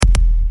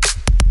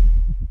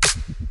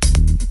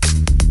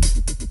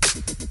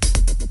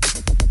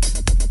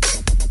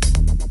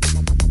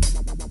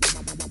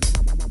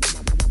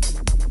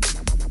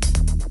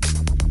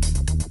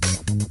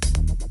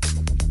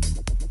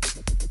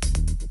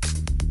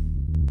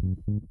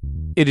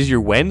It is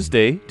your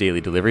Wednesday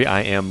daily delivery.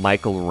 I am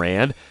Michael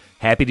Rand.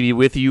 Happy to be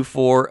with you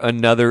for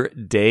another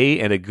day,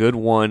 and a good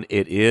one.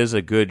 It is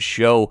a good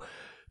show.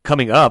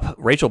 Coming up,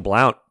 Rachel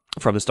Blount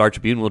from the Star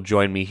Tribune will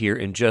join me here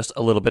in just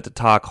a little bit to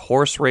talk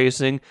horse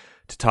racing,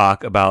 to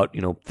talk about,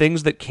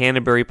 things that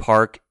Canterbury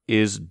Park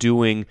is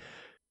doing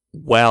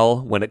well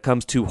when it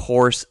comes to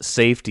horse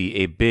safety,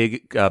 a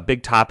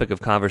big topic of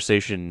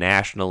conversation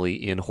nationally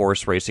in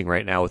horse racing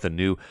right now, with a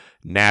new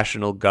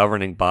national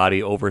governing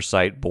body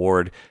oversight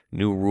board,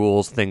 new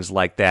rules, things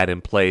like that in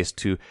place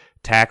to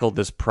tackle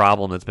this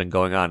problem that's been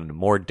going on. And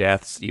more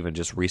deaths, even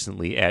just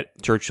recently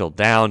at Churchill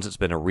Downs. It's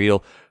been a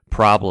real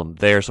problem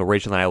there. So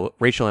Rachel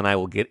and I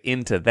will get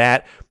into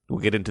that. We'll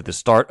get into the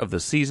start of the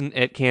season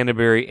at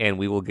Canterbury, and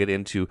we will get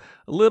into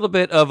a little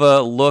bit of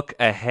a look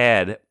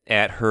ahead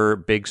at her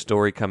big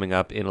story coming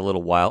up in a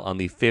little while on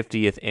the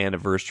 50th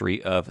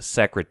anniversary of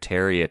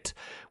Secretariat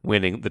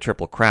winning the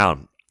Triple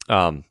Crown.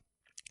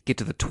 Get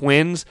to the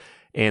Twins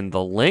and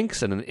the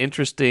Lynx, and an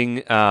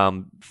interesting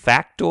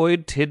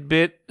factoid,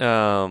 tidbit,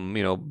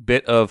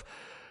 bit of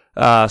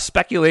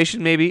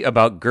speculation maybe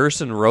about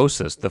Gerson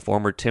Rosas, the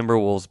former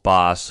Timberwolves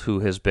boss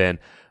who has been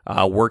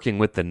working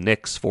with the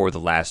Knicks for the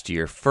last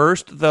year.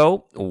 First,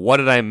 though, what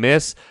did I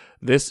miss?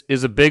 This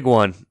is a big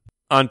one.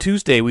 On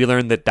Tuesday, we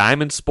learned that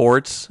Diamond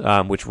Sports,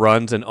 which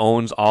runs and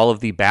owns all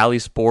of the Bally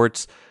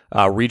Sports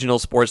regional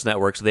sports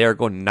networks, they are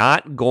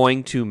not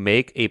going to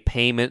make a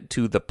payment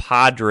to the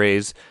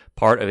Padres,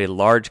 part of a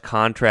large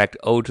contract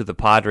owed to the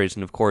Padres.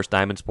 And of course,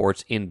 Diamond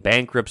Sports in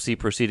bankruptcy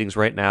proceedings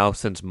right now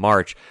since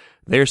March.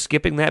 They're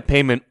skipping that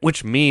payment,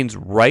 which means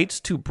rights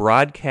to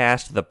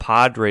broadcast the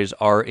Padres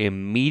are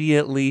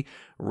immediately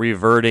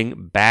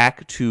reverting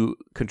back to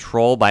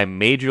control by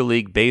Major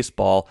League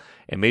Baseball,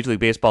 and Major League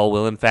Baseball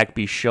will in fact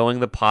be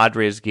showing the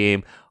Padres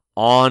game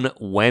on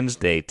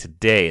Wednesday,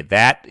 today.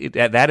 That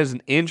is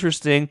an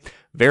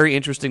very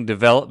interesting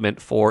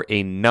development for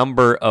a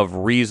number of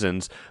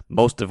reasons,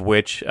 most of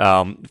which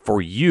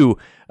for you,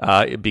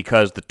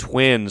 because the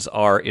Twins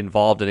are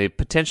involved in a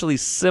potentially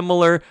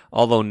similar,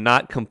 although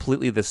not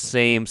completely the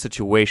same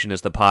situation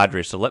as the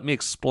Padres. So let me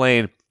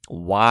explain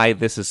why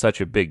this is such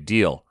a big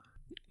deal.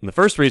 And the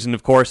first reason,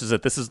 of course, is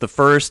that this is the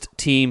first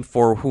team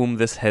for whom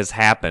this has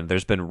happened.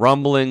 There's been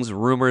rumblings,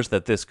 rumors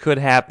that this could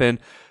happen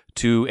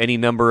to any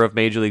number of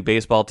Major League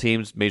Baseball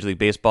teams. Major League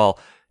Baseball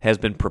has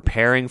been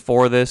preparing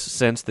for this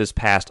since this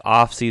past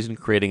offseason,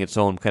 creating its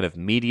own kind of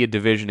media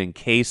division in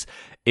case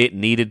it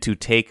needed to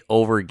take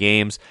over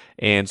games.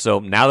 And so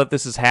now that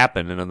this has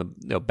happened,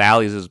 and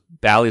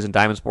Bally's and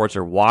Diamond Sports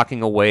are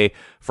walking away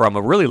from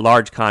a really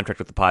large contract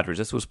with the Padres.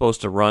 This was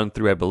supposed to run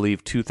through, I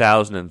believe,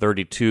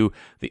 2032.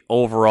 The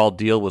overall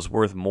deal was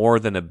worth more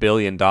than $1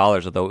 billion,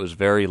 although it was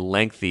very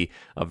lengthy,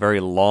 a very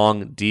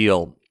long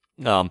deal.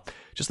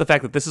 Just the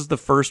fact that this is the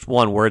first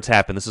one where it's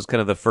happened, this is kind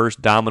of the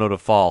first domino to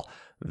fall,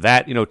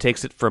 that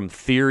takes it from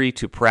theory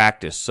to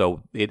practice.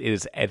 So it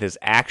has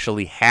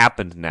actually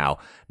happened now.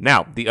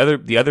 Now, the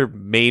other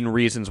main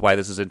reasons why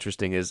this is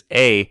interesting is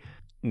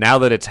now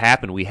that it's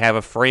happened, we have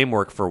a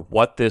framework for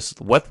what this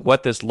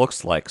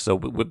looks like. So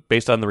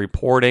based on the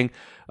reporting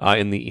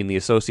in the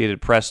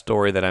Associated Press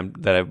story that's on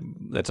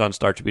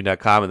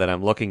StarTribune.com and that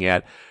I'm looking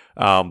at,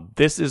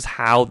 this is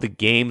how the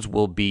games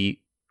will be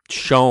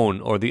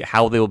shown, or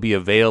how they will be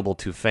available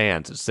to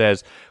fans. It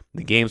says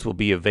the games will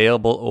be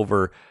available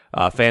over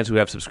fans who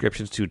have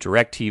subscriptions to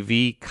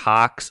DirecTV,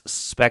 Cox,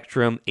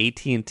 Spectrum,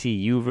 AT&T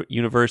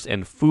Universe,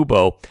 and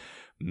Fubo.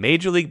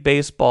 Major League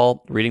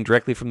Baseball, reading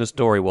directly from the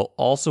story, will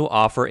also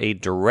offer a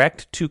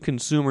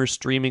direct-to-consumer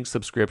streaming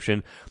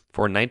subscription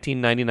for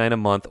 $19.99 a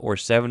month or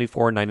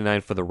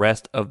 $74.99 for the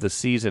rest of the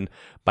season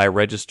by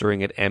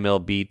registering at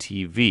MLB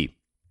TV.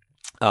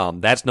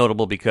 That's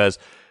notable because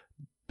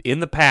in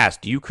the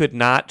past, you could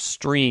not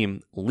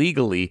stream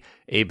legally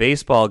a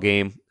baseball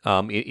game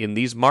in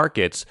these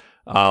markets.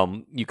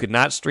 You could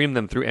not stream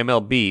them through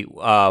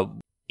MLB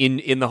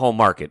in the home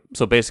market.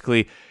 So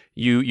basically,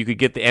 you could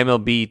get the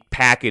MLB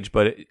package,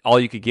 but all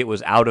you could get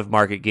was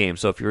out-of-market games.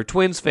 So if you're a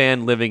Twins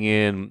fan living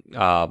in,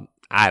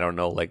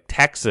 like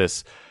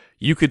Texas,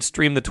 you could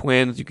stream the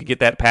Twins, you could get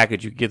that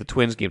package, you could get the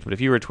Twins games. But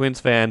if you were a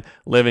Twins fan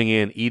living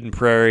in Eden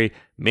Prairie,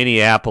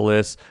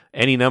 Minneapolis,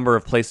 any number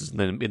of places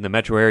in the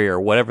metro area, or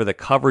whatever the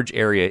coverage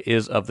area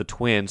is of the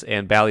Twins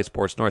and Bally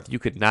Sports North, you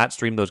could not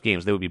stream those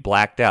games. They would be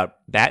blacked out.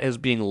 That is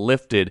being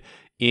lifted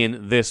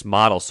in this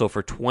model. So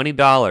for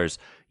 $20,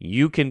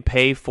 you can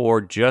pay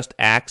for just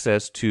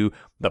access to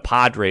the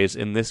Padres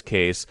in this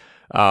case.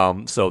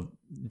 So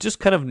just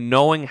kind of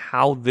knowing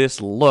how this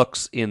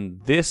looks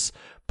in this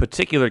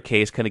particular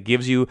case kind of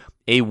gives you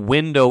a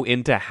window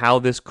into how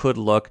this could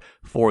look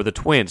for the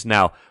Twins.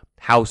 Now,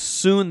 how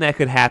soon that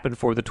could happen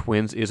for the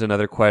Twins is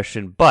another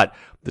question, but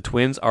the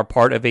Twins are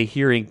part of a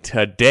hearing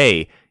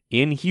today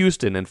in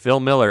Houston, and Phil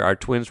Miller, our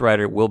Twins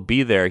writer, will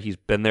be there. He's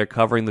been there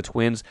covering the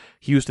Twins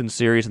Houston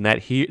series, and that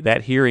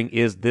hearing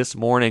is this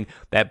morning,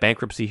 that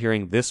bankruptcy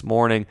hearing this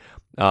morning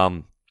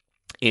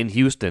in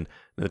Houston.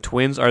 The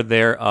Twins are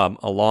there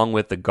along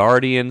with the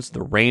Guardians,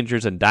 the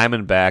Rangers, and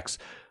Diamondbacks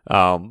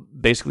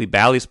Basically,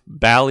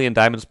 Bally and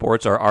Diamond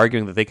Sports are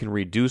arguing that they can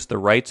reduce the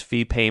rights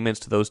fee payments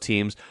to those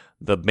teams.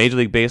 The Major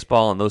League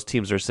Baseball and those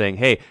teams are saying,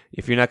 hey,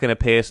 if you're not going to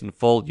pay us in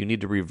full, you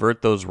need to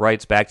revert those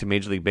rights back to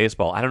Major League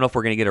Baseball. I don't know if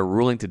we're going to get a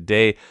ruling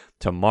today,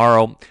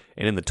 tomorrow.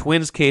 And in the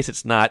Twins case,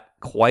 it's not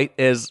quite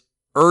as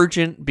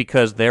urgent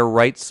because their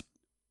rights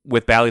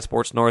with Bally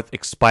Sports North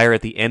expire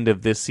at the end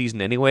of this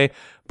season anyway.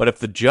 But if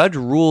the judge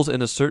rules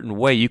in a certain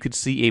way, you could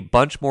see a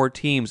bunch more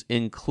teams,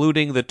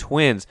 including the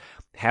Twins,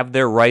 have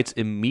their rights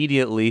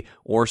immediately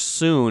or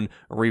soon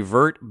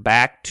revert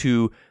back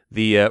to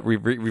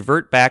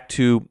revert back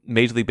to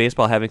Major League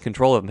Baseball having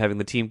control of them, having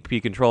the team be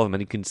control of them.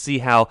 And you can see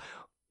how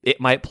it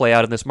might play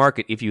out in this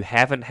market. If you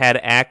haven't had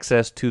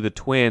access to the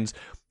Twins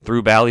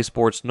through Bally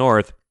Sports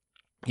North,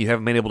 you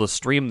haven't been able to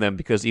stream them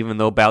because even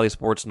though Bally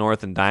Sports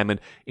North and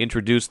Diamond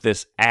introduced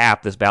this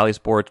app, this Bally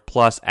Sports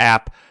Plus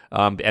app,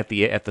 at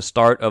the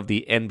start of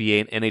the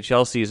NBA and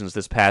NHL seasons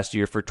this past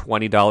year for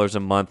 $20 a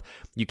month,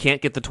 you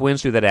can't get the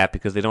Twins through that app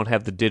because they don't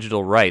have the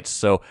digital rights.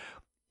 So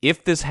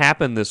if this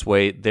happened this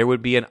way, there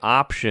would be an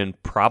option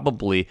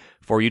probably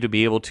for you to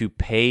be able to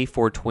pay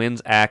for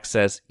Twins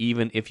access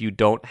even if you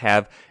don't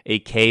have a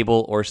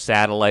cable or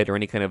satellite or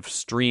any kind of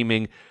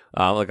streaming,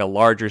 like a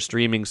larger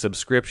streaming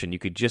subscription. You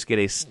could just get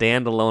a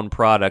standalone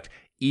product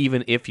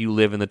even if you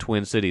live in the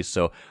Twin Cities.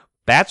 So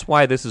that's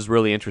why this is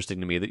really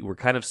interesting to me, that we're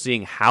kind of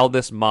seeing how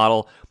this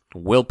model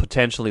will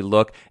potentially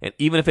look. And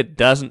even if it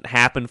doesn't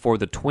happen for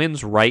the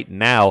Twins right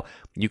now,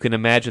 you can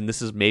imagine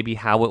this is maybe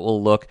how it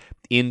will look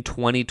in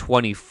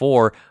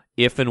 2024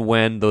 if and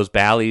when those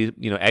Bally,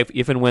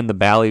 if and when the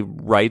Bally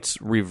rights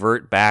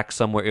revert back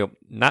somewhere,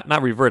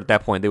 not revert at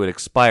that point, they would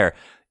expire.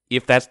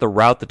 If that's the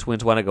route the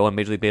Twins want to go, and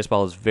Major League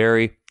Baseball is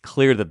very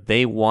clear that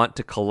they want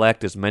to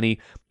collect as many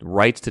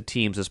rights to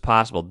teams as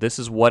possible, this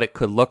is what it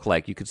could look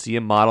like. You could see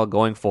a model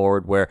going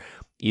forward where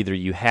either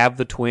you have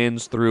the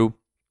Twins through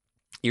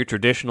your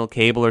traditional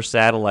cable or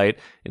satellite,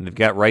 and they've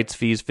got rights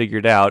fees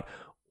figured out,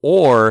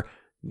 or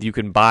you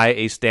can buy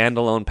a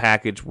standalone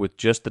package with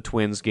just the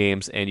Twins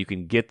games, and you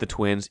can get the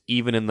Twins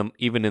even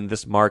in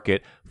this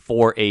market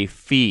for a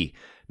fee.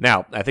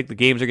 Now, I think the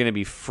games are going to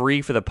be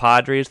free for the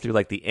Padres through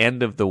like the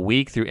end of the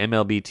week through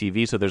MLB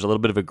TV, so there's a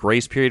little bit of a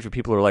grace period for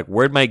people who are like,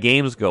 where'd my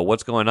games go?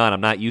 What's going on? I'm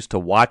not used to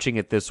watching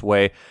it this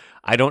way.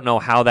 I don't know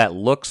how that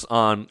looks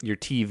on your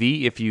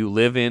TV if you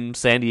live in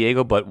San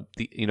Diego, but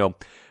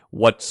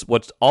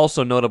what's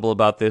also notable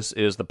about this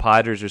is the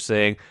Padres are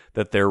saying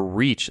that their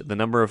reach, the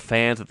number of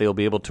fans that they'll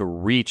be able to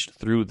reach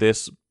through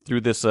this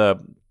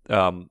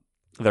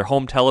their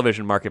home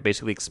television market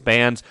basically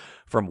expands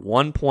from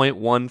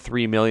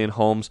 1.13 million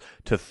homes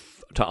to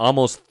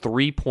almost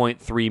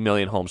 3.3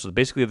 million homes. So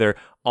basically they're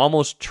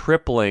almost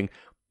tripling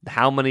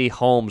how many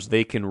homes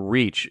they can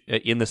reach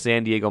in the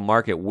San Diego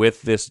market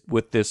with this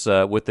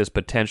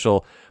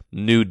potential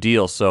new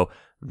deal. So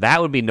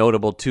that would be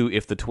notable too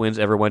if the Twins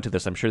ever went to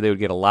this. I'm sure they would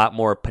get a lot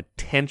more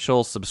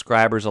potential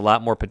subscribers, a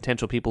lot more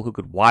potential people who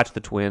could watch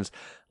the Twins,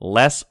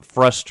 less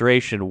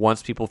frustration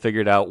once people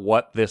figured out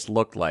what this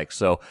looked like.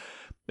 So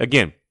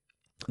again,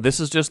 this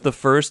is just the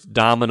first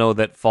domino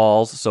that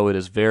falls, so it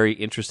is very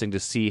interesting to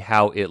see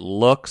how it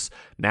looks.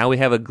 Now we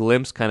have a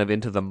glimpse kind of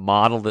into the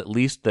model, at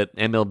least that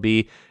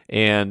MLB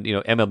and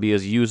MLB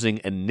is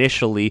using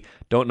initially.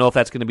 Don't know if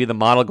that's going to be the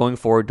model going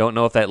forward. Don't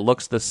know if that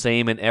looks the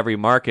same in every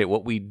market.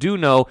 What we do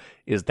know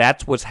is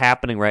that's what's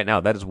happening right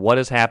now. That is what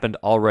has happened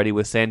already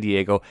with San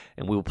Diego,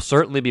 and we will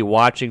certainly be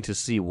watching to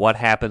see what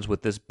happens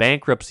with this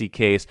bankruptcy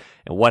case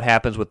and what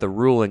happens with the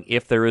ruling,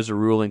 if there is a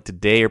ruling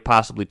today or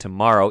possibly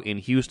tomorrow in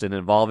Houston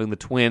involving the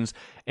Twins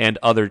and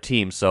other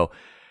teams. So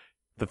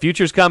the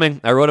future's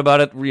coming. I wrote about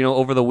it,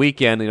 over the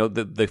weekend.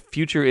 The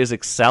future is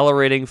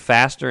accelerating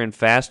faster and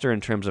faster in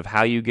terms of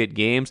how you get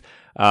games.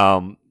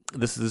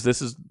 This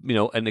is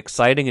an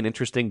exciting and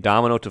interesting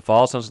domino to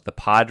fall. Sounds like the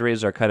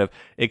Padres are kind of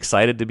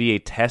excited to be a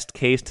test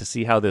case to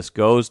see how this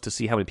goes, to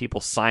see how many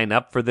people sign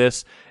up for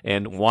this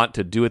and want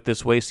to do it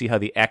this way, see how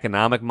the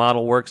economic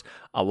model works.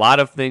 A lot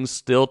of things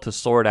still to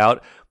sort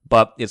out,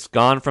 but it's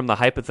gone from the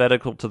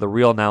hypothetical to the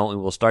real now,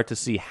 and we'll start to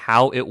see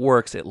how it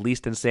works, at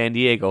least in San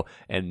Diego,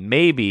 and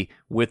maybe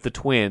with the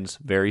Twins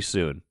very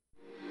soon.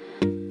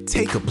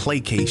 Take a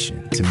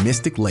playcation to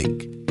Mystic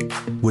Lake.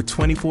 With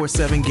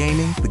 24/7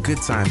 gaming, the good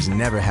times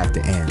never have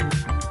to end.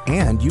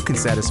 And you can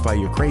satisfy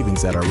your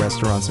cravings at our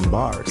restaurants and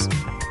bars.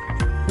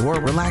 Or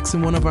relax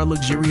in one of our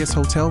luxurious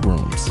hotel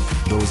rooms.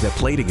 Those that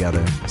play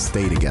together,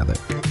 stay together.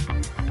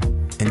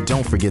 And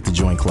don't forget to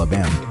join Club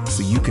M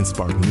so you can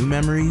spark new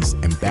memories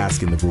and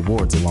bask in the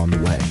rewards along the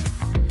way.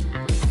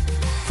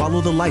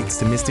 Follow the lights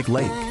to Mystic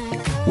Lake,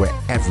 where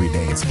every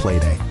day is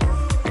playday.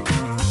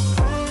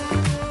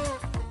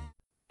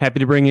 Happy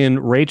to bring in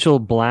Rachel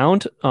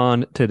Blount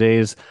on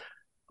today's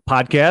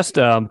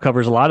podcast.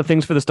 Covers a lot of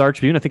things for the Star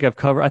Tribune. I think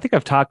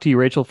I've talked to you,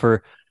 Rachel,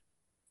 for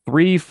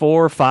 3,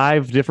 4,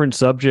 5 different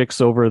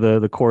subjects over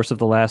the course of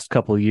the last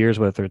couple of years,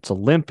 whether it's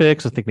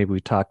Olympics. I think maybe we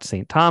talked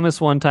St.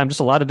 Thomas one time, just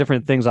a lot of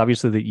different things,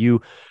 obviously, that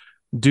you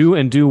do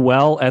and do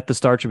well at the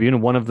Star Tribune.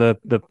 And one of the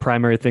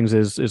primary things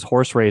is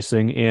horse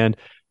racing. And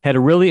had a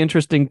really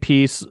interesting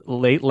piece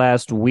late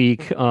last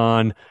week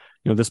on,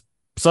 this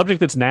subject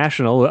that's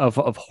national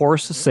of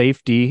horse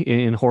safety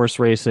in horse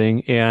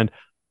racing and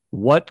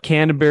what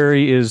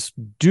Canterbury is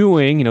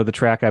doing, the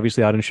track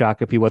obviously out in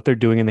Shakopee, what they're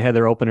doing, and they had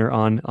their opener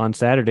on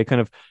Saturday, kind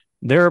of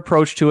their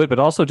approach to it, but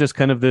also just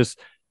kind of the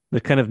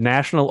kind of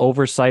national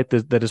oversight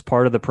that is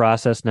part of the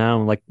process now.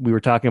 And like we were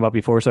talking about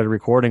before we started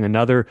recording,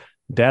 another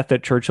death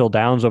at Churchill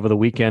Downs over the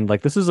weekend.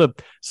 Like this is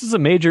a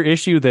major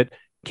issue that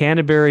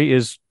Canterbury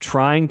is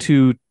trying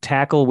to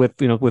tackle with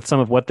some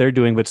of what they're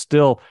doing, but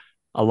still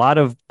a lot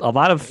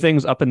of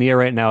things up in the air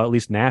right now, at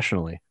least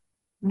nationally.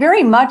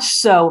 Very much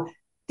so.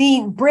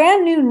 The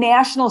brand new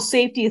National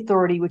Safety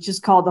Authority, which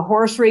is called the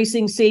Horse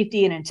Racing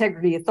Safety and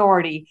Integrity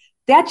Authority,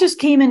 that just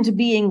came into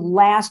being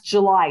last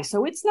July.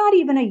 So it's not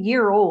even a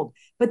year old,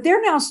 but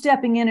they're now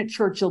stepping in at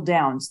Churchill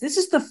Downs. This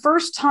is the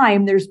first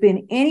time there's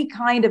been any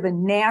kind of a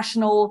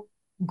national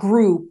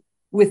group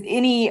with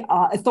any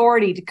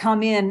authority to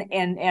come in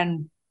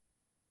and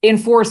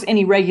enforce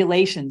any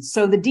regulations.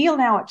 So the deal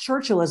now at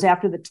Churchill is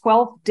after the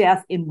 12th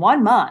death in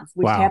 1 month,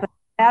 which happened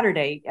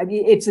Saturday, I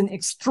mean, it's an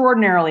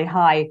extraordinarily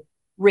high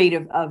rate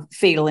of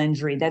fatal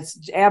injury.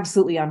 That's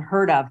absolutely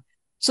unheard of.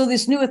 So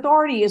this new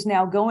authority is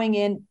now going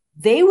in.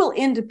 They will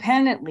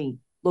independently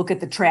look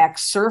at the track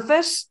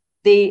surface.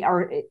 They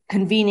are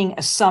convening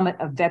a summit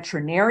of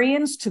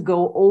veterinarians to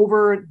go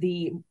over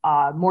the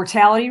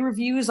mortality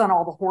reviews on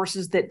all the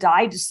horses that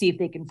died to see if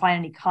they can find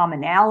any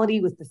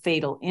commonality with the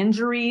fatal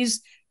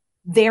injuries.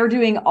 They're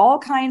doing all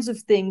kinds of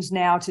things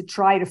now to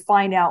try to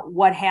find out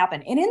what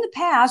happened. And in the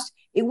past,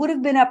 it would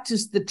have been up to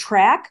the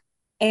track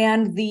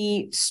and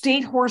the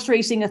state horse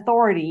racing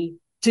authority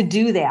to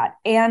do that.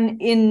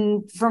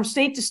 And from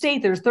state to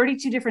state, there's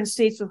 32 different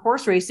states with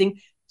horse racing.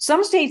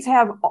 Some states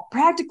have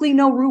practically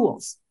no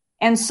rules.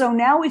 And so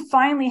now we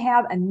finally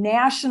have a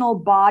national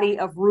body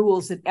of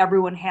rules that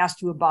everyone has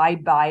to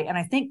abide by. And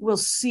I think we'll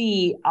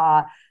see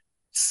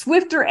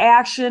swifter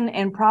action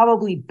and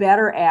probably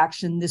better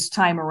action this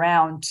time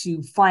around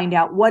to find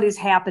out what is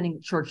happening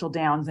at Churchill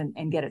Downs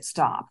and get it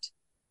stopped.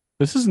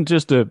 This isn't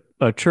just a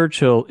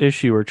Churchill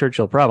issue or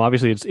Churchill problem.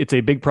 Obviously, it's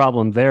a big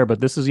problem there, but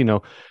this is,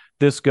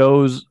 this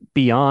goes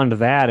beyond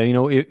that.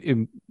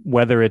 And,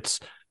 whether it's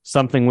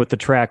something with the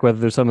track, whether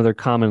there's some other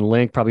common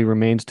link, probably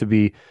remains to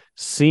be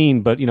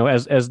seen. But,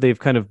 as they've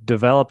kind of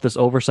developed this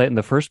oversight in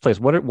the first place,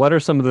 what are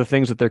some of the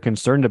things that they're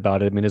concerned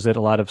about? I mean, is it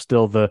a lot of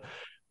still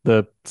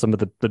some of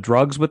the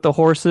drugs with the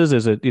horses?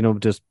 Is it,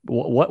 just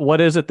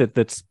what is it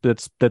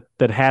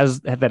that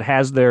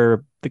has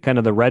their kind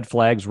of the red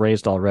flags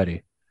raised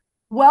already?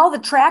 Well, the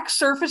track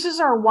surfaces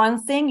are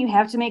one thing. You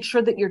have to make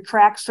sure that your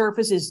track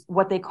surface is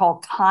what they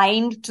call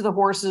tined to the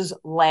horse's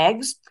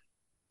legs.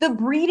 The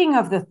breeding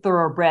of the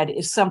thoroughbred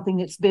is something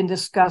that's been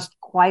discussed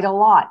quite a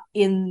lot.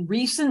 In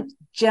recent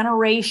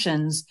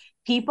generations,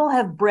 people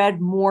have bred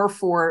more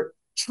for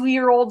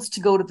 2-year-olds to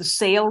go to the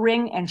sale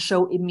ring and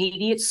show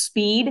immediate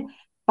speed.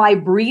 By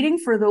breeding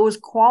for those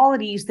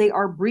qualities, they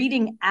are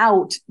breeding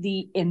out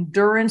the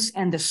endurance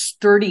and the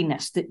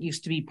sturdiness that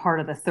used to be part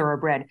of the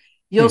thoroughbred.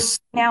 You'll see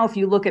now, if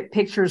you look at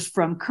pictures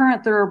from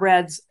current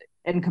thoroughbreds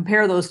and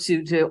compare those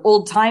to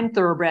old-time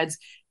thoroughbreds,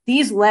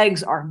 these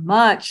legs are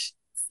much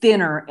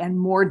thinner and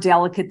more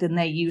delicate than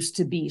they used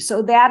to be.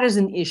 So that is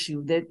an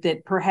issue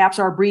that perhaps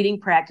our breeding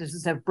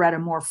practices have bred a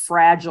more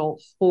fragile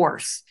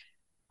horse.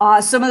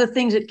 Some of the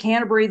things at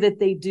Canterbury that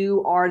they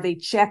do are they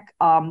check,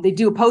 they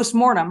do a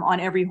post-mortem on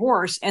every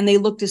horse, and they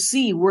look to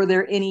see, were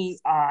there any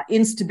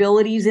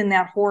instabilities in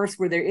that horse?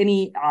 Were there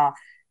any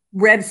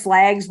red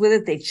flags with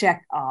it? They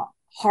check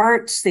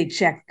hearts, they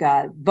check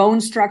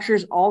bone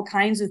structures, all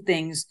kinds of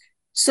things.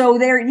 So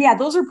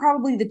those are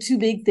probably the two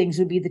big things,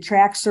 would be the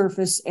track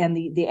surface and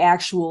the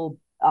actual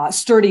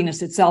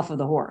sturdiness itself of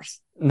the horse.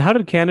 And how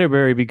did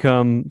Canterbury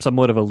become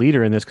somewhat of a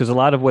leader in this? Because a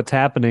lot of what's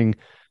happening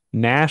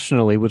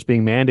nationally, what's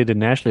being mandated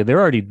nationally, they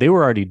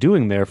were already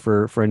doing there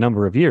for a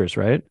number of years,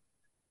 right?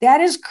 That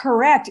is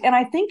correct. And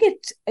I think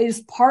it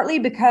is partly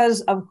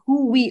because of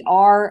who we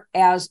are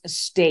as a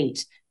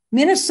state.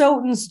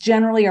 Minnesotans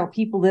generally are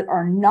people that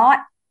are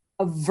not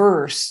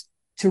averse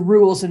to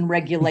rules and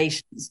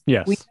regulations.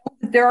 Yes. We know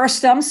that there are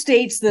some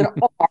states that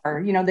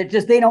are,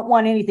 that they don't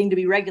want anything to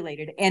be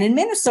regulated. And in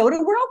Minnesota,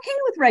 we're okay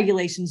with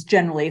regulations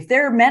generally. If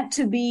they're meant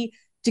to be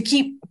to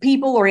keep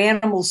people or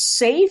animals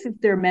safe, if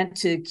they're meant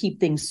to keep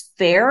things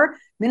fair,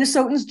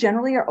 Minnesotans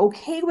generally are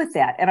okay with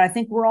that. And I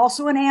think we're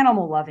also an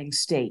animal loving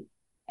state.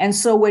 And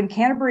so when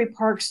Canterbury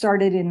Park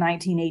started in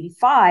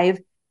 1985,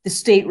 the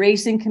State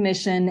Racing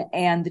Commission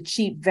and the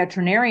chief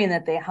veterinarian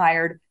that they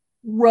hired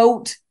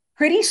wrote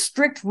pretty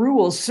strict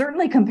rules,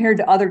 certainly compared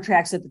to other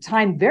tracks at the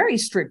time, very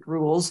strict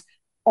rules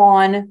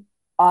on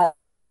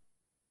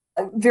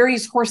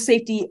various horse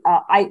safety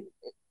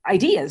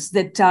ideas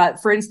that,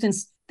 for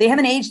instance, they have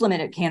an age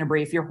limit at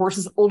Canterbury. If your horse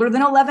is older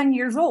than 11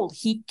 years old,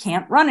 he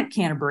can't run at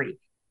Canterbury.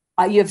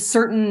 You have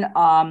certain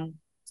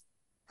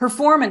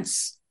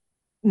performance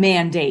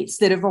mandates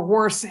that if a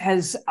horse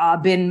has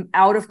been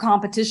out of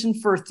competition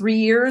for 3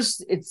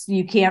 years,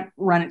 you can't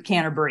run at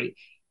Canterbury.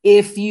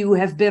 If you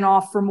have been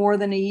off for more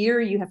than a year,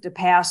 you have to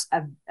pass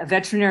a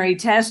veterinary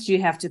test.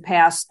 You have to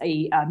pass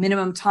a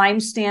minimum time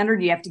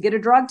standard. You have to get a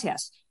drug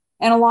test.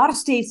 And a lot of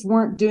states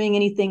weren't doing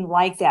anything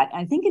like that.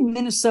 I think in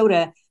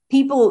Minnesota,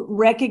 people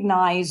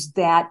recognized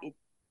that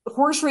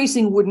horse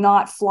racing would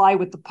not fly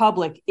with the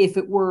public if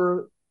it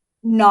were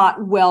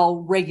not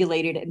well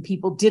regulated and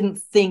people didn't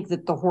think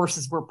that the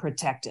horses were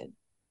protected.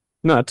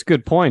 No, that's a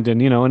good point.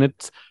 And, and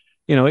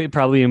it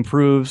probably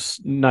improves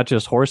not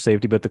just horse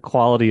safety, but the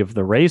quality of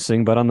the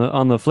racing. But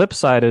on the flip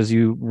side, as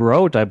you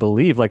wrote, I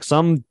believe, like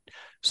some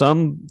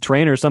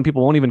trainers, some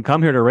people won't even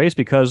come here to race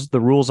because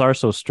the rules are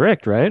so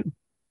strict, right?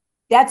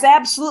 That's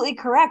absolutely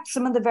correct.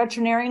 Some of the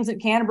veterinarians at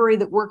Canterbury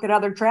that work at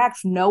other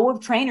tracks know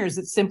of trainers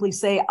that simply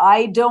say,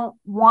 I don't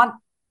want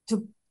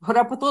to put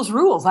up with those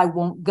rules. I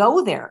won't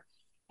go there.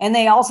 And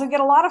they also get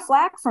a lot of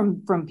flack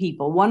from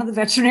people. One of the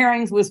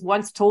veterinarians was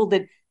once told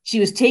that she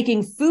was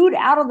taking food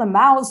out of the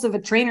mouths of a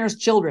trainer's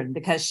children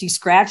because she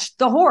scratched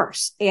the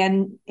horse.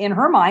 And in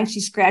her mind,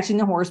 she's scratching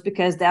the horse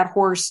because that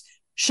horse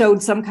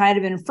showed some kind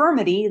of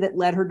infirmity that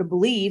led her to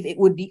believe it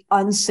would be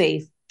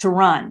unsafe to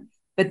run.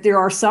 But there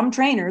are some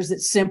trainers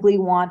that simply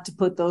want to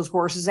put those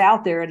horses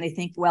out there and they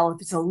think, well,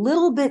 if it's a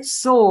little bit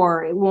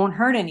sore, it won't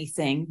hurt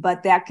anything,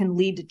 but that can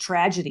lead to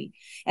tragedy.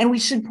 And we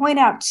should point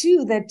out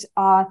too that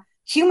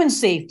human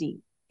safety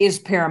is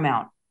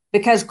paramount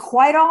because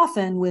quite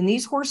often when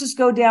these horses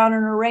go down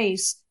in a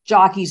race,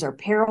 jockeys are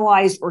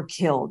paralyzed or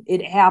killed.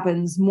 It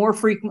happens more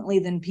frequently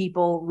than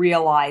people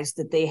realize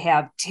that they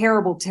have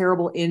terrible,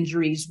 terrible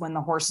injuries when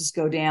the horses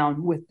go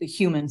down with the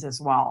humans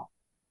as well.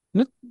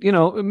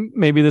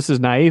 Maybe this is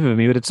naive of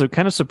me, but it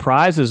kind of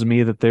surprises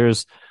me that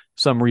there's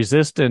some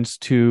resistance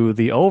to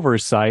the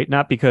oversight,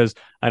 not because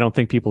I don't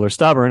think people are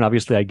stubborn.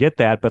 Obviously, I get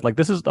that. But like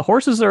the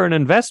horses are an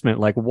investment.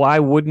 Like, why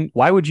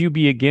would you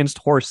be against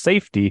horse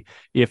safety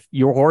if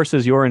your horse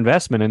is your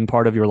investment and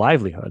part of your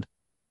livelihood?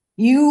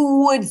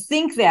 You would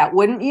think that,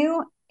 wouldn't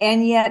you?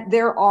 And yet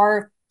there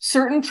are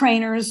certain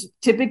trainers,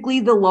 typically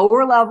the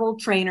lower level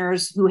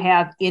trainers who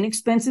have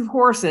inexpensive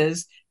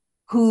horses,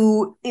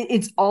 who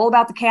it's all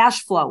about the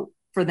cash flow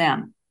for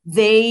them.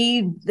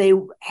 They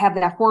have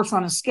that horse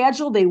on a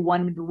schedule. They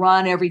want him to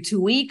run every 2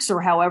 weeks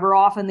or however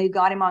often they've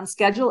got him on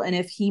schedule. And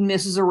if he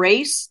misses a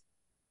race,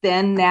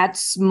 then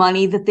that's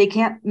money that they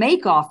can't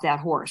make off that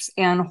horse.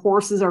 And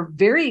horses are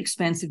very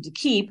expensive to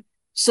keep.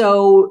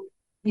 So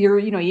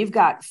you've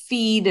got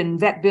feed and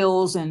vet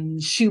bills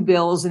and shoe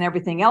bills and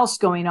everything else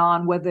going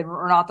on, whether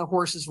or not the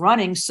horse is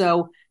running.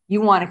 So you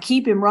want to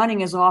keep him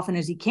running as often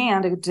as he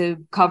can to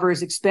cover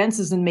his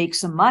expenses and make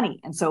some money.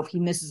 And so if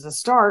he misses a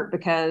start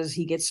because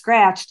he gets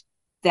scratched,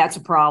 that's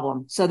a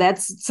problem. So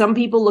some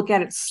people look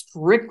at it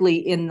strictly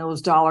in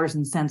those dollars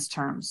and cents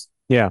terms.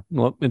 Yeah.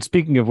 Well, and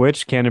speaking of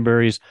which,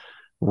 Canterbury's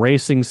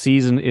racing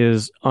season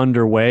is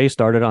underway,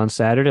 started on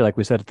Saturday, like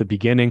we said at the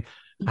beginning.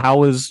 How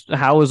was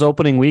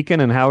opening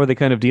weekend and how are they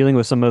kind of dealing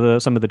with some of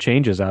the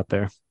changes out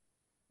there?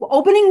 Well,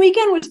 opening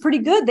weekend was pretty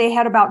good. They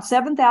had about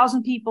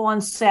 7,000 people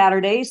on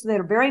Saturday, so they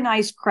had a very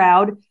nice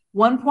crowd.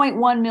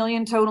 1.1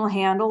 million total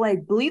handle. I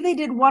believe they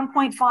did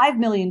 1.5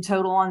 million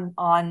total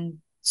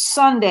on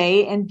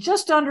Sunday and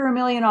just under a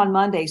million on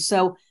Monday.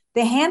 So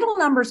the handle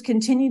numbers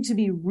continue to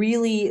be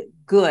really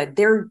good.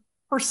 They're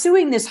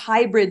pursuing this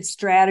hybrid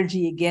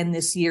strategy again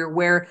this year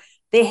where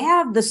they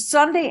have the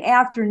Sunday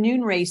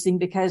afternoon racing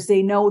because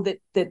they know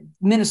that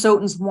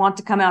Minnesotans want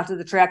to come out to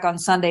the track on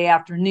Sunday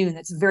afternoon.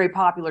 That's a very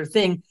popular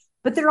thing.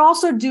 But they're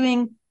also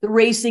doing the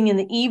racing in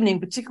the evening,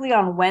 particularly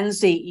on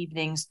Wednesday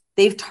evenings.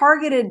 They've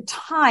targeted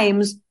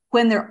times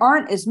when there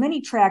aren't as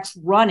many tracks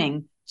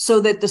running so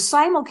that the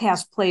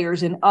simulcast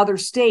players in other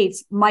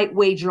states might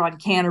wager on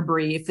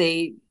Canterbury if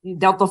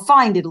they'll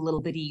find it a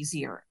little bit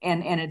easier.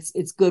 And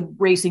it's good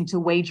racing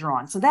to wager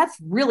on. So that's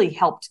really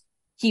helped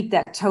keep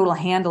that total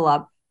handle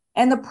up.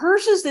 And the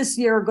purses this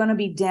year are going to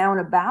be down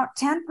about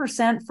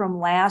 10% from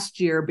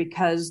last year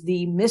because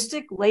the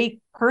Mystic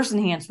Lake purse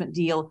enhancement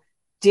deal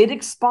did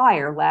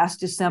expire last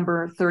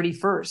December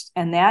 31st.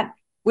 And that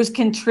was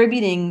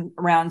contributing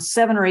around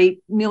 $7 or $8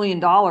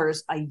 million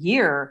a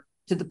year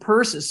to the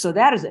purses. So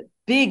that is a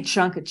big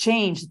chunk of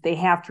change that they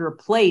have to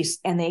replace.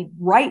 And they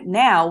right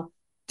now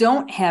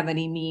don't have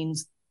any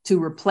means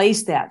to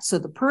replace that. So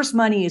the purse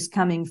money is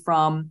coming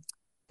from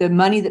the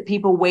money that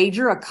people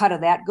wager. A cut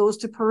of that goes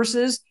to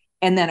purses.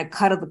 And then a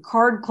cut of the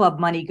card club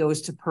money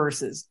goes to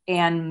purses.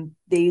 And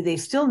they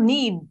still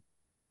need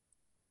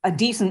a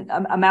decent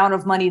amount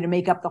of money to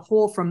make up the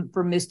hole from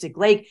Mystic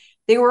Lake.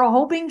 They were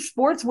hoping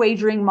sports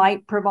wagering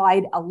might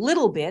provide a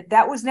little bit.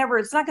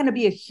 It's not going to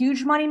be a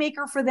huge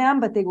moneymaker for them,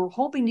 but they were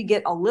hoping to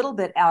get a little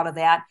bit out of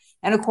that.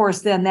 And of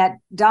course, then that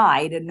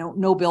died and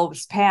no bill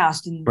was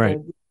passed in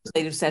the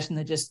legislative session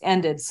that just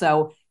ended.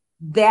 So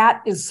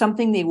that is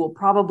something they will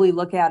probably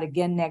look at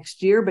again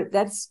next year. But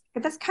that's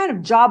kind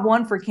of job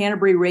one for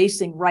Canterbury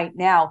Racing right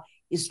now,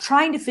 is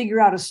trying to figure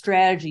out a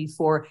strategy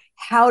for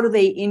how do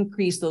they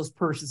increase those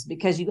purses,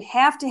 because you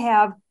have to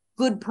have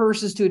good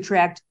purses to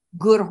attract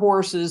good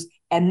horses,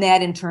 and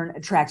that in turn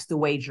attracts the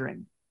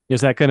wagering.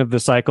 Is that kind of the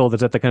cycle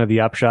that's at the kind of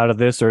the upshot of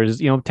this, or is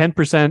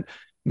 10%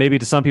 maybe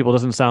to some people it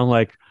doesn't sound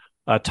like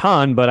a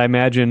ton, but I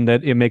imagine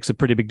that it makes a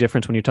pretty big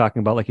difference when you're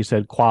talking about, like you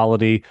said,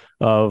 quality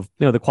of,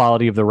 the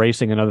quality of the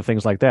racing and other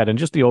things like that, and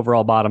just the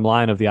overall bottom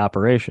line of the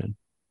operation.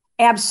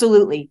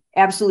 Absolutely.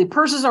 Absolutely.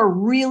 Purses are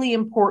really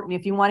important.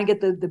 If you want to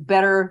get the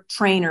better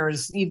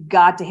trainers, you've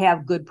got to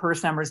have good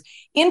purse numbers.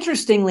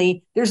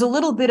 Interestingly, there's a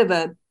little bit of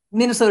a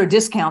Minnesota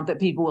discount that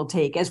people will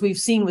take, as we've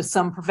seen with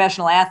some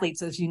professional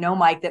athletes, as you know,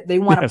 Mike, that they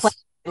want to play,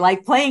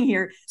 like playing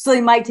here. So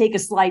they might take a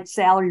slight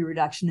salary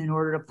reduction in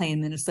order to play in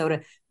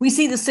Minnesota. We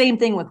see the same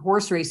thing with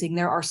horse racing.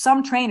 There are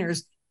some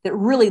trainers that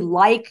really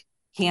like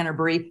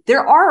Canterbury.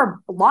 There are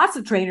lots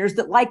of trainers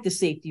that like the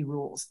safety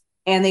rules.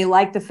 And they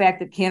like the fact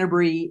that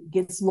Canterbury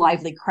gets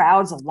lively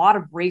crowds. A lot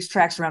of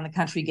racetracks around the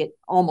country get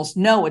almost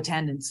no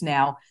attendance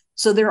now.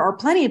 So there are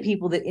plenty of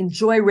people that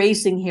enjoy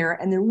racing here,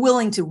 and they're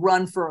willing to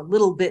run for a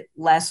little bit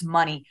less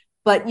money.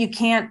 But you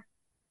can't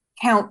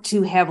count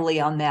too heavily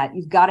on that.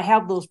 You've got to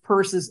have those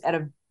purses at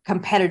a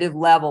competitive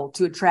level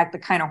to attract the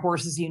kind of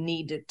horses you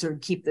need to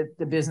keep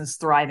the business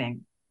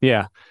thriving.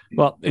 Yeah.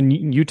 Well, and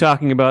you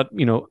talking about,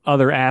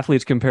 other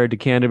athletes compared to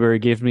Canterbury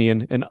gave me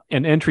an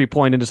entry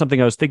point into something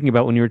I was thinking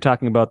about when you were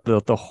talking about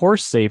the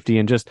horse safety,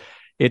 and just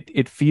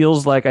it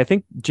feels like, I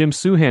think Jim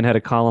Souhan had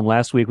a column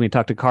last week when he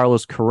talked to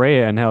Carlos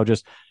Correa, and how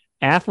just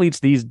athletes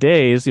these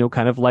days,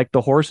 kind of like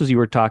the horses you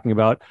were talking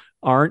about,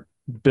 aren't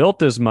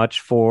built as much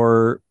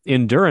for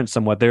endurance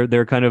somewhat.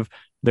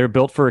 They're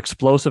built for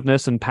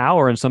explosiveness and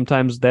power, and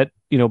sometimes that,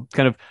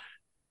 kind of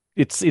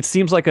it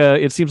seems like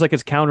it's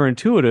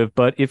counterintuitive,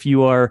 but if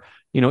you are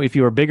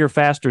bigger,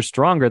 faster,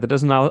 stronger, that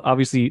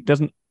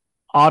doesn't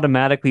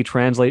automatically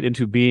translate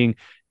into being,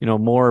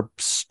 more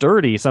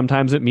sturdy.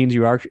 Sometimes it means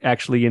you are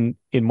actually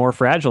in more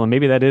fragile. And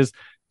maybe it's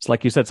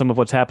like you said, some of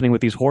what's happening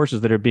with these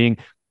horses that are being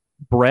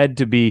bred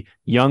to be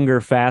younger,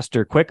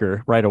 faster,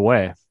 quicker right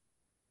away.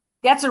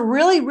 That's a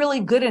really, really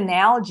good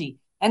analogy.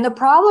 And the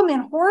problem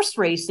in horse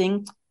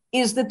racing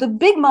is that the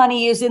big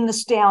money is in the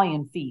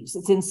stallion fees.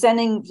 It's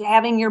in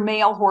having your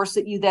male horse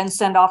that you then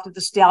send off to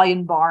the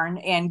stallion barn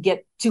and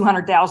get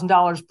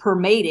 $200,000 per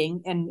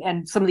mating.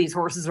 And some of these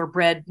horses are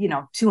bred,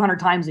 200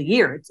 times a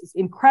year. It's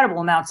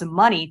incredible amounts of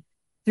money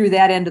through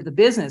that end of the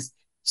business.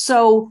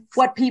 So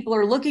what people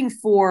are looking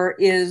for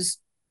is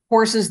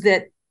horses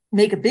that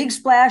make a big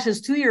splash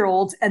as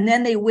 2-year-olds, and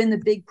then they win the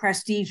big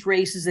prestige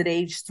races at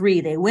age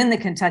 3. They win the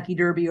Kentucky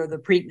Derby or the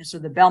Preakness or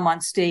the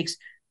Belmont Stakes,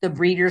 the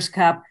Breeders'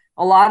 Cup.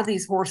 A lot of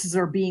these horses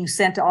are being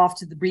sent off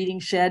to the breeding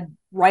shed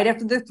right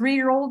after their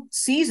 3-year-old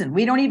season.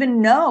 We don't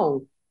even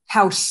know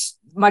how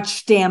much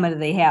stamina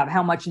they have,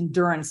 how much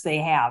endurance they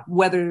have,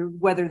 whether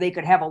they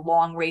could have a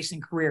long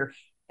racing career.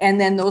 And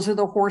then those are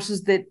the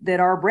horses that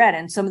are bred.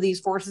 And some of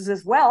these horses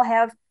as well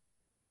have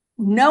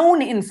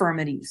known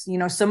infirmities.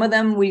 Some of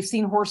them, we've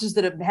seen horses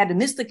that have had to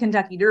miss the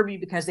Kentucky Derby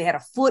because they had a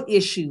foot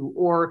issue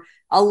or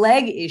a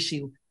leg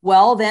issue.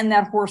 Well, then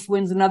that horse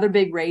wins another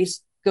big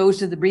race, goes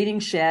to the breeding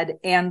shed,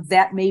 and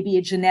that may be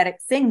a genetic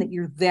thing that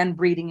you're then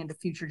breeding into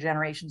future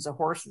generations of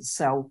horses.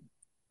 So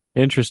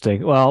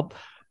interesting. Well,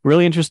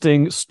 really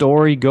interesting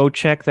story. Go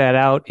check that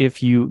out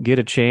if you get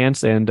a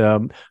chance.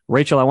 And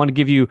Rachel, I want to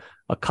give you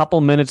a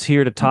couple minutes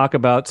here to talk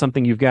about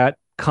something you've got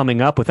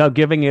coming up without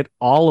giving it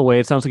all away.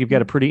 It sounds like you've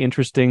got a pretty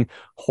interesting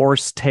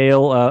horse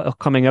tale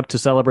coming up to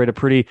celebrate a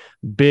pretty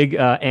big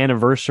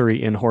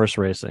anniversary in horse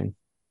racing.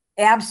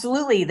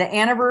 Absolutely. The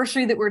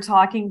anniversary that we're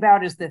talking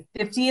about is the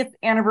 50th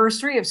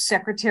anniversary of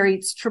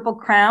Secretariat's Triple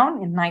Crown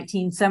in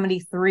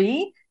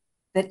 1973.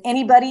 That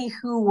anybody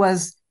who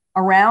was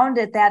around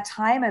at that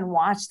time and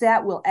watched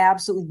that will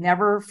absolutely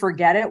never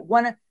forget it.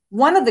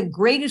 One of the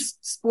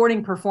greatest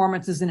sporting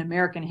performances in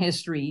American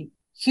history,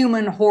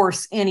 human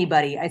horse,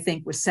 anybody, I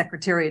think, was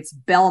Secretariat's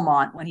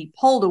Belmont, when he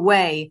pulled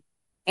away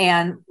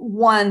and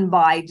won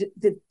by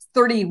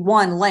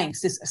 31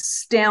 lengths. This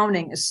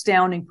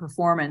astounding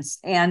performance.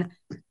 And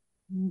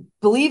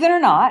believe it or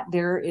not,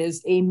 there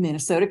is a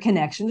Minnesota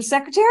connection to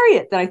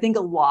Secretariat that I think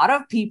a lot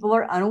of people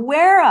are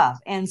unaware of.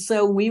 And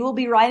so we will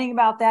be writing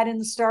about that in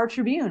the Star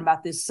Tribune,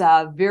 about this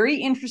very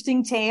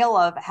interesting tale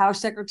of how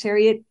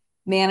Secretariat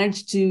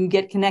managed to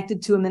get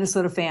connected to a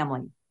Minnesota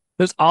family.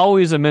 There's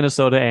always a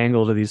Minnesota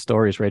angle to these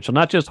stories, Rachel,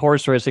 not just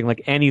horse racing,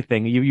 like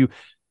anything.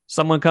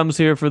 Someone comes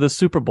here for the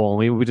Super Bowl,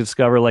 and we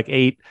discover like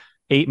eight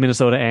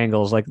Minnesota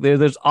angles. Like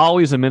there's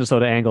always a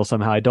Minnesota angle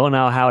somehow. I don't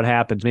know how it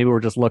happens. Maybe we're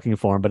just looking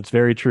for them, but it's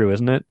very true,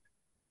 isn't it?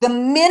 The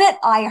minute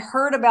I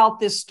heard about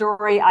this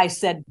story, I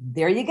said,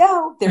 there you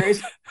go. There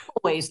is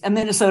always a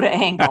Minnesota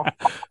angle.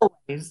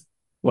 Always.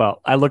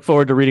 Well, I look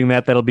forward to reading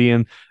that. That'll be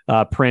in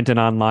print and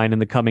online in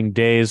the coming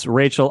days.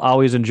 Rachel,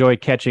 always enjoy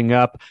catching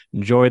up.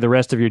 Enjoy the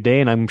rest of your day,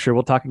 and I'm sure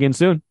we'll talk again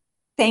soon.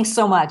 Thanks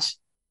so much.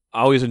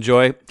 Always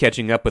enjoy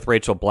catching up with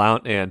Rachel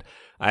Blount, and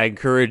I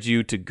encourage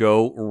you to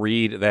go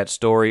read that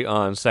story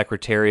on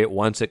Secretariat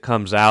once it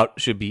comes out.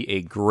 Should be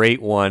a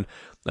great one.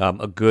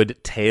 A good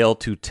tale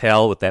to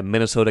tell with that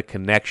Minnesota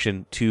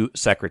connection to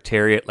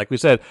Secretariat. Like we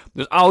said,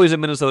 there's always a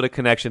Minnesota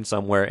connection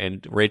somewhere,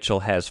 and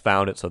Rachel has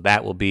found it, so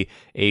that will be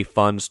a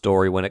fun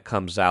story when it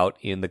comes out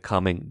in the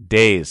coming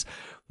days.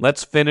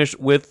 Let's finish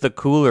with the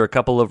cooler. A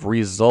couple of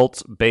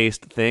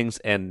results-based things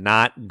and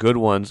not good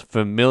ones.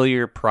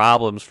 Familiar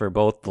problems for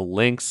both the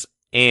Lynx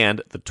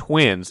and the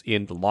Twins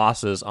in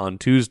losses on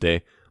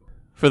Tuesday.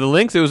 For the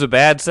Lynx, it was a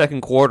bad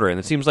second quarter, and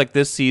it seems like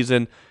this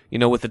season,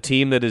 with a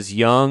team that is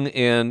young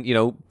and,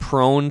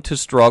 prone to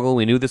struggle,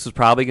 we knew this was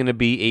probably going to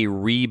be a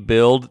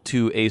rebuild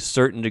to a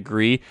certain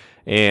degree,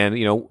 and,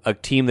 a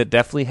team that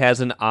definitely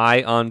has an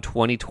eye on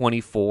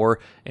 2024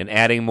 and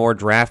adding more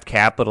draft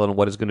capital in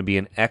what is going to be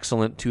an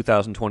excellent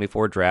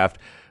 2024 draft.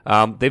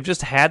 They've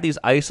just had these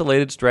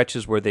isolated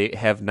stretches where they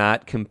have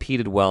not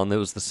competed well, and it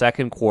was the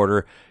second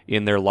quarter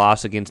in their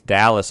loss against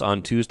Dallas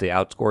on Tuesday,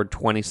 outscored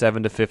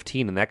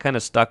 27-15, and that kind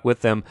of stuck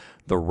with them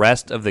the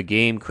rest of the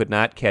game, could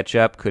not catch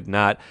up, could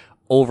not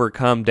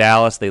overcome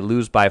Dallas. They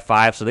lose by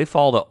 5, so they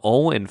fall to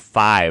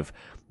 0-5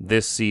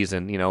 this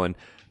season, and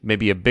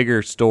maybe a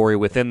bigger story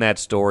within that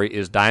story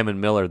is Diamond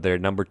Miller, their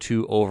number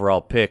 2 overall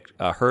pick,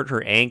 hurt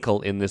her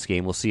ankle in this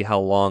game. We'll see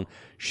how long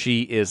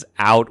she is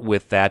out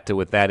with that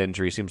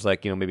injury. Seems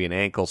like, maybe an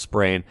ankle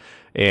sprain.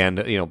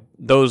 And,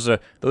 those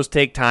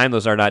take time.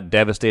 Those are not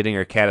devastating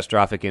or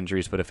catastrophic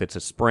injuries, but if it's a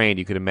sprain,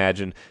 you could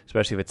imagine,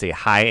 especially if it's a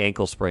high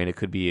ankle sprain, it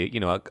could be,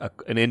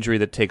 an injury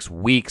that takes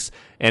weeks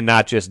and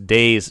not just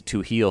days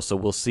to heal. So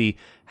we'll see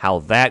how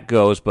that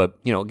goes. But,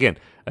 again,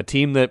 a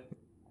team that,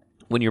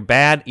 when you're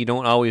bad, you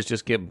don't always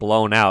just get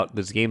blown out.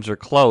 These games are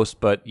close,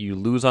 but you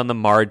lose on the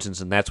margins,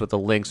 and that's what the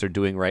Lynx are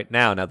doing right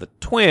now. Now, the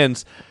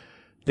Twins,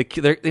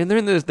 they're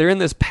in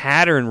this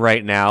pattern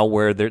right now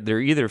where they're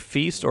either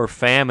feast or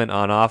famine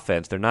on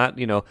offense. They're not,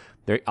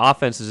 their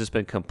offense has just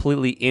been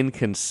completely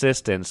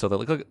inconsistent. So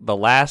look at the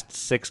last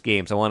 6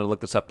 games. I want to look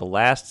this up. The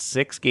last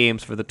 6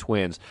 games for the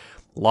Twins.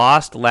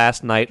 Lost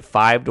last night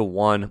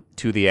 5-1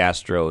 to the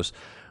Astros.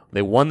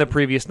 They won the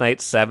previous night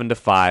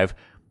 7-5.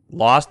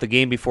 Lost the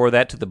game before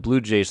that to the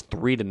Blue Jays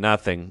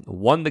 3-0.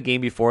 Won the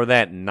game before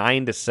that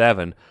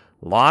 9-7.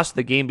 Lost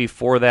the game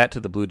before that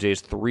to the Blue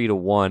Jays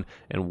 3-1,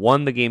 and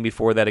won the game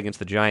before that against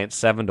the Giants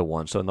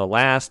 7-1. So in the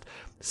last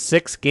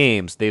 6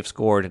 games, they've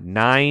scored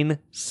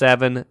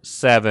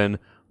 9-7-7,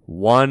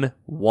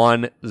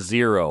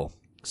 1-1-0.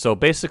 So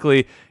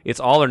basically, it's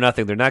all or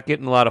nothing. They're not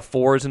getting a lot of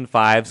 4s and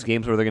 5s,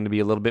 games where they're going to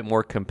be a little bit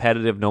more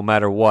competitive no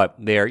matter what.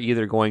 They are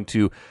either going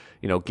to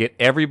get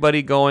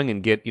everybody going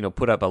and get,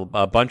 put up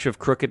a bunch of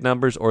crooked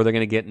numbers, or they're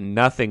going to get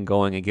nothing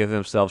going and give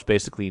themselves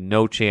basically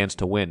no chance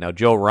to win. Now,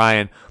 Joe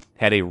Ryan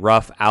had a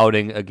rough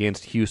outing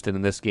against Houston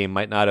in this game.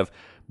 Might not have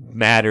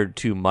mattered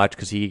too much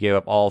because he gave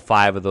up all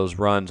 5 of those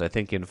runs, I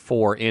think, in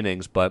 4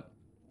 innings. But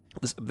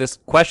this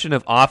question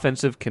of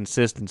offensive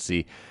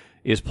consistency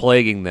is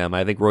plaguing them.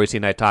 I think Royce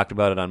and I talked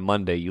about it on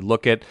Monday. You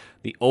look at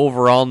the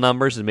overall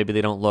numbers, and maybe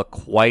they don't look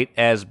quite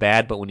as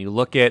bad, but when you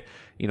look at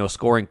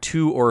scoring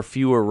 2 or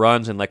fewer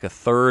runs in like a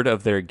third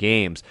of their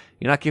games,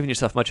 you're not giving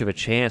yourself much of a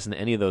chance in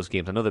any of those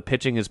games. I know the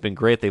pitching has been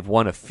great. They've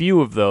won a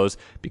few of those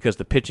because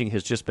the pitching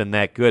has just been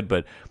that good.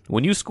 But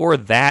when you score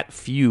that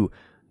few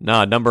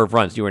number of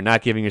runs, you are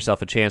not giving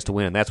yourself a chance to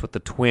win. And that's what the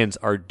Twins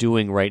are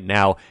doing right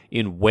now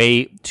in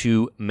way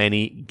too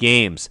many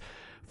games.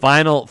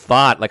 Final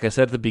thought, like I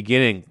said at the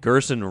beginning,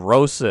 Gerson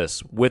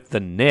Rosas with the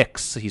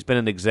Knicks. He's been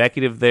an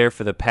executive there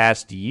for the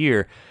past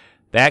year.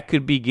 That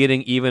could be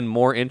getting even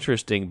more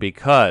interesting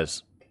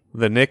because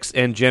the Knicks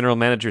and general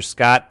manager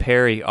Scott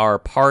Perry are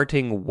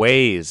parting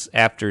ways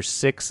after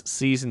 6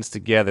 seasons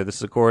together. This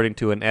is according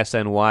to an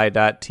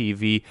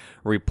SNY.TV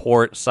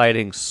report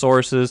citing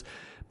sources.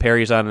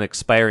 Perry's on an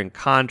expiring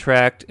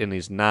contract, and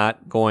he's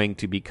not going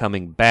to be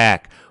coming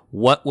back.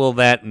 What will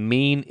that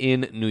mean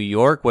in New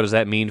York? What does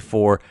that mean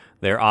for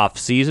their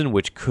off-season,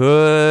 which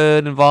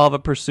could involve a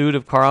pursuit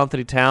of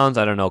Karl-Anthony Towns?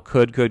 I don't know.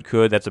 Could.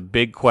 That's a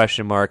big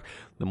question mark.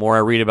 The more I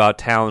read about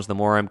Towns, the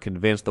more I'm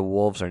convinced the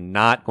Wolves are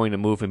not going to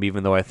move him,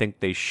 even though I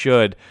think they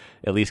should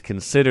at least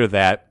consider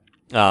that.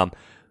 The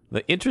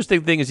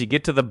interesting thing is you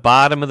get to the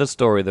bottom of the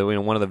story,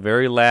 one of the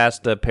very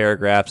last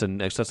paragraphs,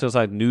 and it sounds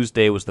like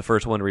Newsday was the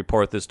first one to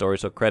report this story,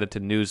 so credit to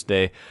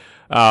Newsday.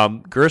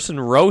 Gerson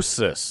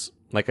Rosas,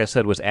 like I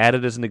said, was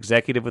added as an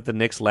executive with the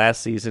Knicks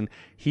last season.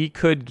 He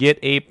could get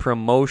a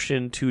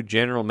promotion to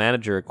general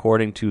manager,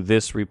 according to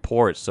this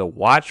report. So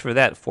watch for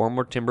that.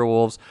 Former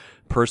Timberwolves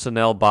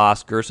personnel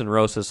boss Gerson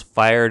Rosas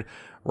fired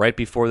right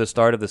before the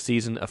start of the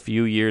season a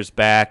few years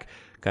back,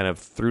 kind of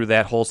threw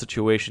that whole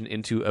situation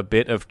into a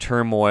bit of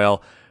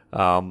turmoil.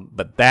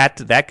 But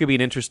that could be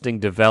an interesting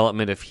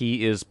development if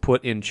he is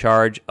put in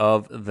charge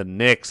of the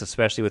Knicks,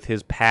 especially with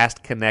his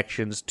past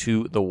connections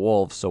to the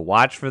Wolves. So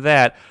watch for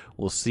that.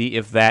 We'll see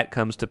if that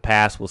comes to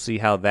pass. We'll see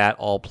how that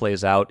all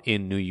plays out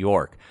in New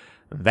York.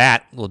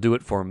 That will do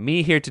it for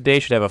me here today.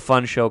 Should have a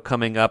fun show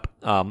coming up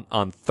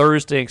on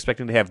Thursday.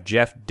 Expecting to have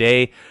Jeff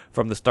Day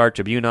from the Star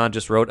Tribune on.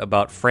 Just wrote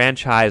about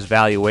franchise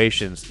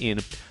valuations in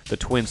the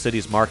Twin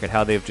Cities market,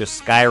 how they've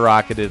just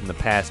skyrocketed in the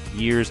past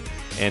years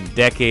and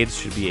decades.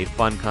 Should be a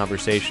fun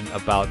conversation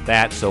about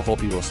that, so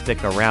hope you will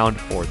stick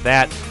around for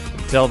that.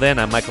 Until then,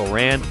 I'm Michael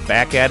Rand,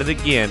 back at it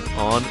again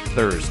on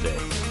Thursday.